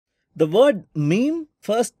The word meme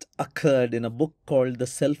first occurred in a book called The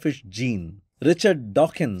Selfish Gene. Richard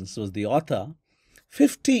Dawkins was the author.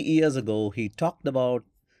 50 years ago, he talked about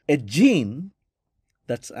a gene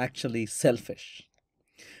that's actually selfish.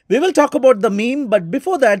 We will talk about the meme, but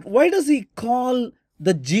before that, why does he call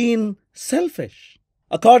the gene selfish?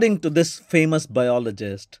 According to this famous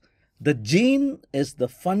biologist, the gene is the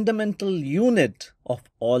fundamental unit of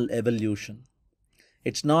all evolution.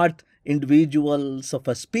 It's not individuals of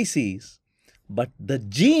a species, but the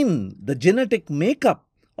gene, the genetic makeup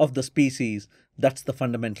of the species, that's the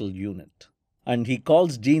fundamental unit. And he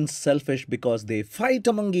calls genes selfish because they fight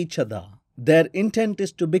among each other. Their intent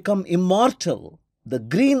is to become immortal. The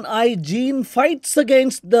green eye gene fights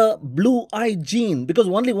against the blue eye gene because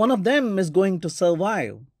only one of them is going to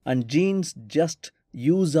survive. And genes just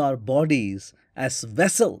use our bodies as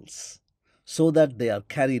vessels so that they are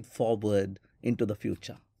carried forward into the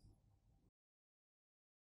future.